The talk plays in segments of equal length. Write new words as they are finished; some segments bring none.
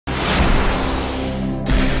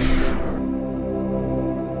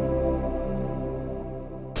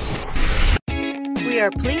are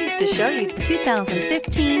pleased to show you the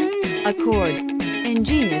 2015 Accord.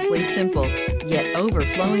 Ingeniously simple, yet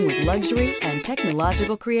overflowing with luxury and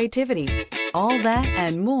technological creativity. All that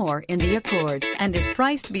and more in the Accord, and is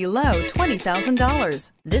priced below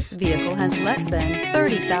 $20,000. This vehicle has less than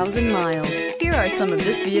 30,000 miles. Here are some of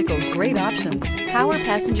this vehicle's great options: power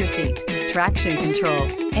passenger seat, traction control,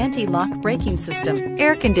 anti-lock braking system,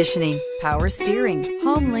 air conditioning, power steering,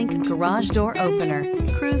 home link garage door opener,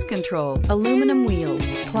 cruise control, aluminum wheels,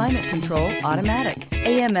 climate control automatic,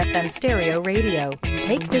 AM/FM stereo radio.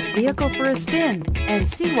 Take this vehicle for a spin and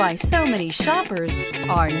see why so many shoppers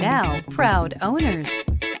are now proud owners.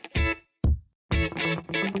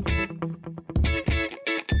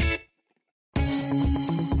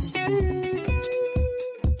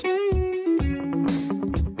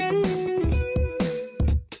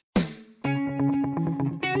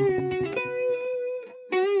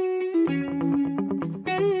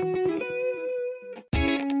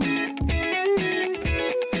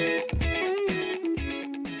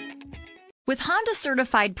 With Honda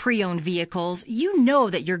certified pre-owned vehicles, you know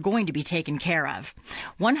that you're going to be taken care of.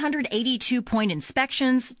 182-point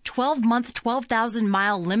inspections, 12-month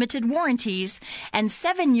 12,000-mile limited warranties, and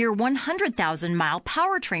 7-year 100,000-mile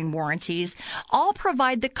powertrain warranties all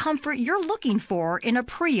provide the comfort you're looking for in a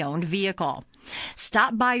pre-owned vehicle.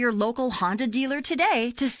 Stop by your local Honda dealer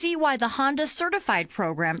today to see why the Honda certified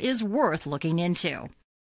program is worth looking into.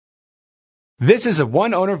 This is a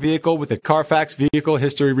one-owner vehicle with a Carfax Vehicle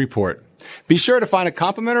History Report. Be sure to find a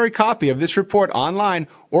complimentary copy of this report online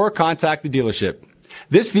or contact the dealership.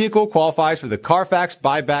 This vehicle qualifies for the Carfax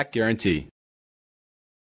Buyback Guarantee.